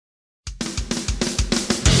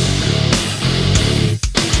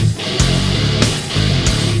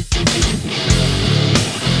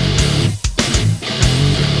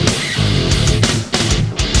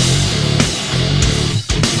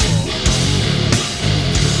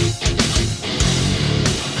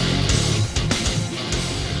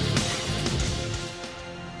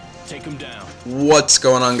What's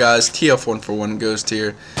going on, guys? TF141 Ghost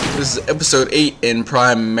here. This is episode 8 in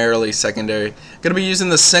primarily secondary. Gonna be using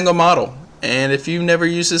the single model, and if you've never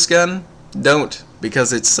used this gun, don't,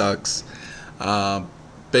 because it sucks.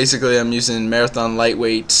 Basically, I'm using Marathon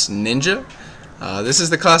Lightweight Ninja. This is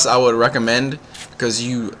the class I would recommend because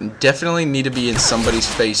you definitely need to be in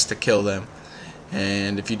somebody's face to kill them.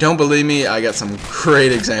 And if you don't believe me, I got some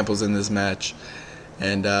great examples in this match.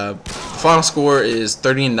 And the final score is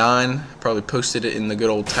 39. Probably posted it in the good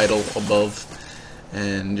old title above.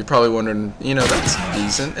 And you're probably wondering, you know, that's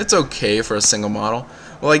decent. It's okay for a single model.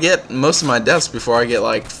 Well, I get most of my deaths before I get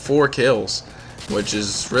like 4 kills, which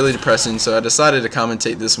is really depressing. So I decided to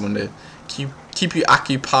commentate this one to keep you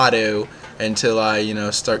occupado until I, you know,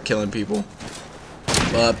 start killing people.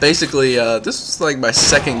 Basically, this was like my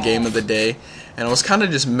second game of the day, and I was kind of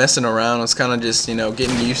just messing around. I was kind of just, you know,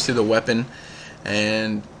 getting used to the weapon.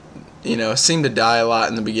 And you know, seemed to die a lot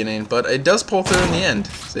in the beginning, but it does pull through in the end.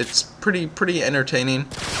 It's pretty entertaining.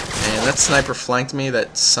 And that sniper flanked me,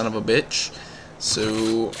 that son of a bitch.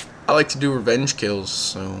 So I like to do revenge kills,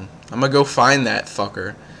 so I'm gonna go find that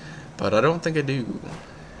fucker. But I don't think I do.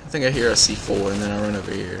 I think I hear a C4 and then I run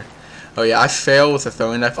over here. Oh yeah, I fail with the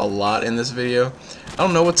throwing knife a lot in this video. I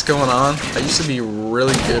don't know what's going on. I used to be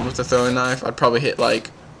really good with the throwing knife. I'd probably hit like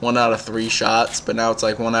 1 out of 3 shots, but now it's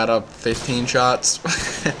like 1 out of 15 shots,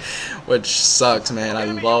 which sucks, man. I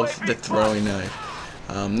love the throwing knife.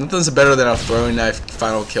 Nothing's better than a throwing knife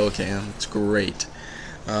final kill cam. It's great.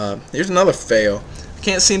 Here's another fail. I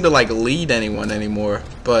can't seem to like lead anyone anymore,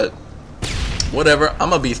 but whatever. I'm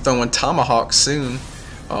gonna be throwing tomahawks soon.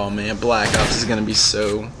 Oh man, Black Ops is gonna be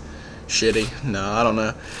so shitty. No, I don't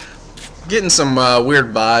know. Getting some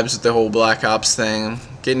weird vibes with the whole Black Ops thing.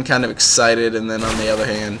 Getting kind of excited, and then on the other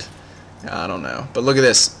hand, I don't know. But look at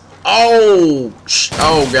this. Oh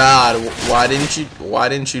God! Why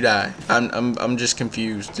didn't you die? I'm just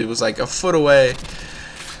confused. It was like a foot away.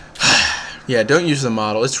 Yeah, don't use the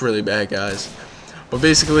model. It's really bad, guys. But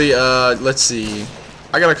basically, let's see.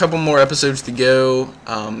 I got a couple more episodes to go.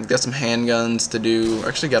 Got some handguns to do.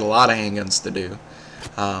 Actually, got a lot of handguns to do.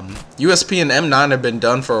 USP and M9 have been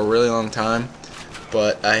done for a really long time,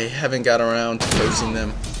 but I haven't got around to posting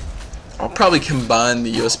them. I'll probably combine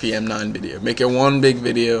the USP M9 video, make it one big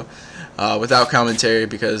video without commentary,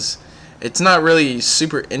 because it's not really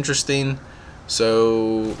super interesting.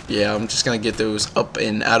 So yeah, I'm just gonna get those up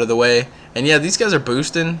and out of the way. And yeah, these guys are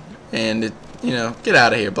boosting, and you know, get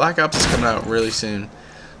out of here. Black Ops is coming out really soon.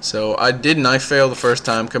 So I did knife fail the first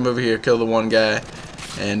time. Come over here, kill the one guy,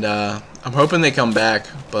 and I'm hoping they come back,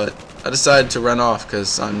 but I decided to run off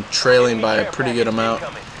because I'm trailing by a pretty good amount,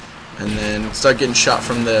 and then start getting shot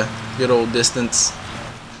from the good old distance.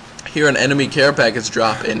 Hear an enemy care package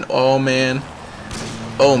drop, and oh man,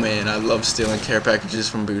 I love stealing care packages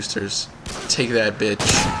from boosters. Take that, bitch.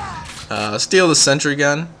 Steal the sentry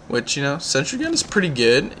gun, which, you know, sentry gun is pretty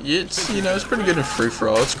good. It's, you know, it's pretty good in free for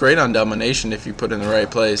all. It's great on domination if you put it in the right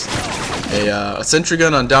place. A sentry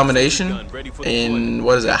gun on domination in,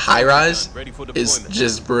 what is it, high rise, is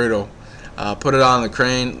just brutal. Put it on the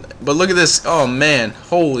crane. But look at this. Oh man,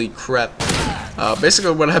 holy crap.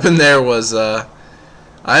 Basically what happened there was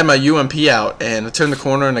I had my UMP out, and I turned the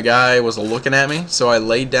corner and the guy was looking at me, so I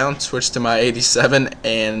laid down, switched to my 87,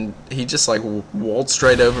 and he just like waltzed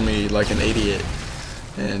right over me like an idiot.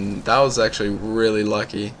 And that was actually really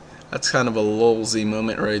lucky. That's kind of a lolzy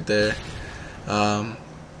moment right there.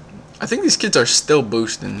 I think these kids are still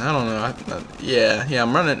boosting. I don't know. Yeah,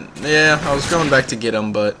 I'm running. Yeah, I was going back to get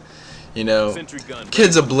them, but you know,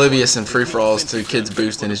 kids oblivious in free-for-alls to kids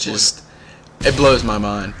boosting is just, it blows my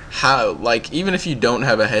mind. How, like, even if you don't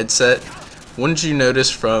have a headset, wouldn't you notice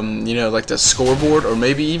from, you know, like the scoreboard or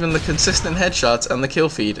maybe even the consistent headshots on the kill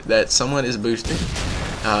feed that someone is boosting?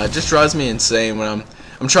 It just drives me insane when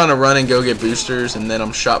I'm trying to run and go get boosters, and then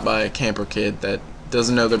I'm shot by a camper kid that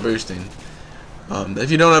doesn't know they're boosting.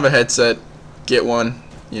 If you don't have a headset, get one.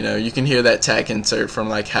 You know, you can hear that tac insert from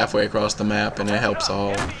like halfway across the map, and it helps a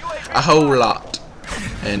whole lot.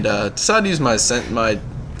 And decided to use my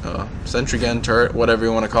sentry gun, turret, whatever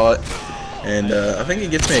you want to call it. And I think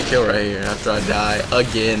it gets me a kill right here after I die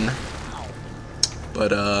again.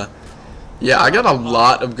 But yeah, I got a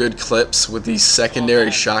lot of good clips with these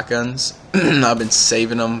secondary shotguns. I've been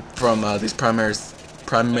saving them from these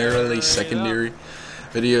primarily secondary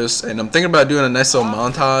videos, and I'm thinking about doing a nice little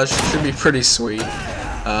montage. Should be pretty sweet.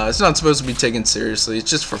 It's not supposed to be taken seriously. It's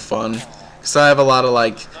just for fun, because I have a lot of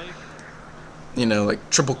like, you know, like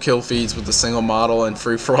triple kill feeds with the single model and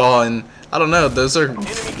free for all, and I don't know, those are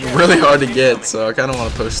really hard to get, so I kind of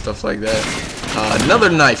want to post stuff like that. Another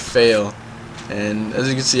knife fail, and as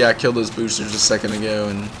you can see, I killed those boosters a second ago,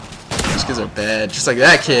 and just kids are bad. Just like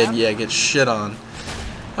that kid, yeah, gets shit on.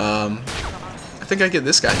 I think I get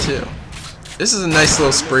this guy too. This is a nice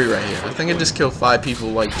little spree right here. I think I just killed 5 people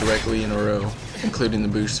like directly in a row, including the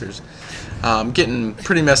boosters. Getting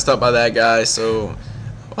pretty messed up by that guy, so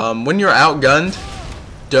when you're outgunned,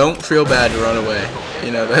 don't feel bad to run away.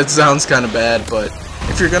 You know, that sounds kind of bad, but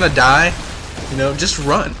if you're gonna die, you know, just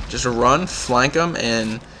run. Just run, flank them,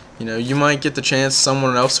 and you know, you might get the chance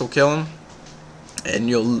someone else will kill him, and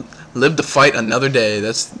you'll live to fight another day.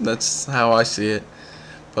 That's how I see it.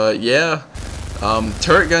 But yeah,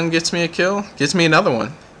 turret gun gets me a kill, gets me another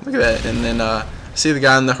one. Look at that, and then I see the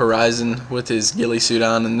guy on the horizon with his ghillie suit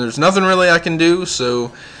on, and there's nothing really I can do,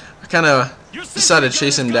 so I kind of decided to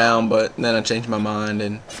chase him down, but then I changed my mind,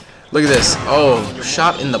 and look at this. Oh,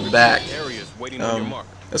 shot in the back.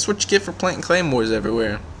 That's what you get for planting claymores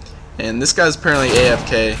everywhere. And this guy's apparently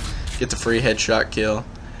AFK, gets a free headshot kill.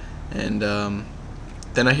 And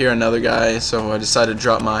then I hear another guy, so I decided to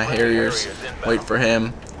drop my Harriers, wait for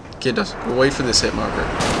him. Wait for this hit marker.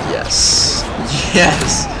 Yes.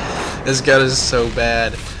 Yes. This guy is so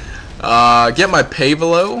bad. Get my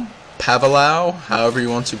Pavelau, however you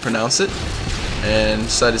want to pronounce it. And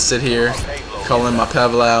decided to sit here, call in my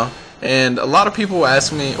Pavelau. And a lot of people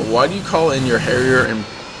ask me, why do you call in your Harrier and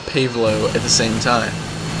Pavelau at the same time?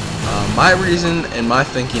 My reason and my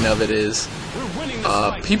thinking of it is,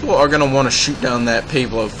 people are going to want to shoot down that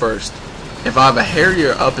Pavelau first. If I have a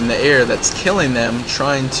Harrier up in the air that's killing them,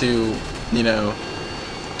 trying to, you know,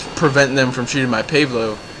 prevent them from shooting my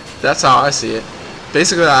Pavelau, that's how I see it.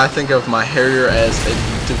 Basically, I think of my Harrier as a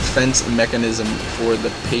defense mechanism for the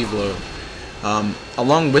Pavelau.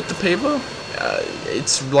 Along with the Pavelau,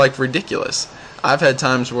 it's like ridiculous. I've had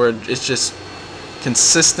times where it's just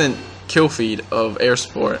consistent kill feed of air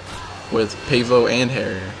support with Pavelau and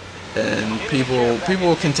Harrier, and people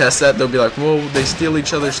will contest that. They'll be like, well, they steal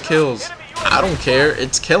each other's kills. I don't care,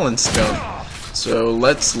 it's killing stuff, so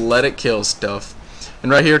let's let it kill stuff.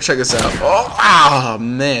 And right here, check this out. Oh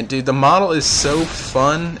man, dude, the model is so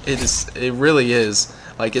fun. It really is.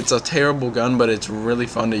 Like, it's a terrible gun, but it's really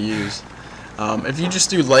fun to use. If you just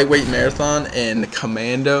do lightweight marathon and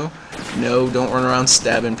commando, no, don't run around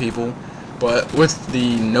stabbing people. But with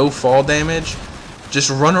the no fall damage, just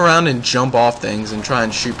run around and jump off things and try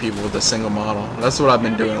and shoot people with a single model. That's what I've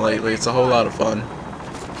been doing lately. It's a whole lot of fun.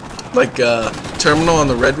 Like Terminal on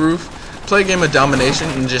the red roof, play a game of domination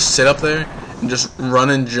and just sit up there and just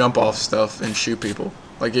run and jump off stuff and shoot people.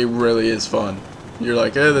 Like, it really is fun. You're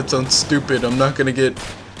like, hey, that sounds stupid. I'm not gonna get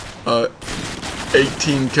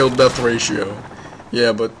 18 kill death ratio.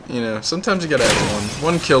 Yeah, but you know, sometimes you gotta have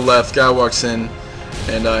one kill left, guy walks in,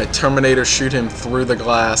 and Terminator shoot him through the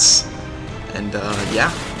glass, and yeah,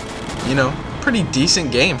 you know, pretty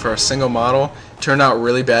decent game for a single model. Turned out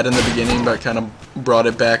really bad in the beginning, but kind of brought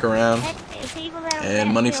it back around,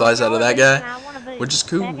 and money flies out of that guy, which is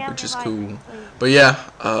cool, But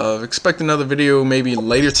yeah, expect another video maybe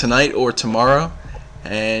later tonight or tomorrow.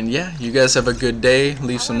 And yeah, you guys have a good day.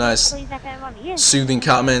 Leave some nice soothing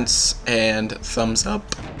comments and thumbs up.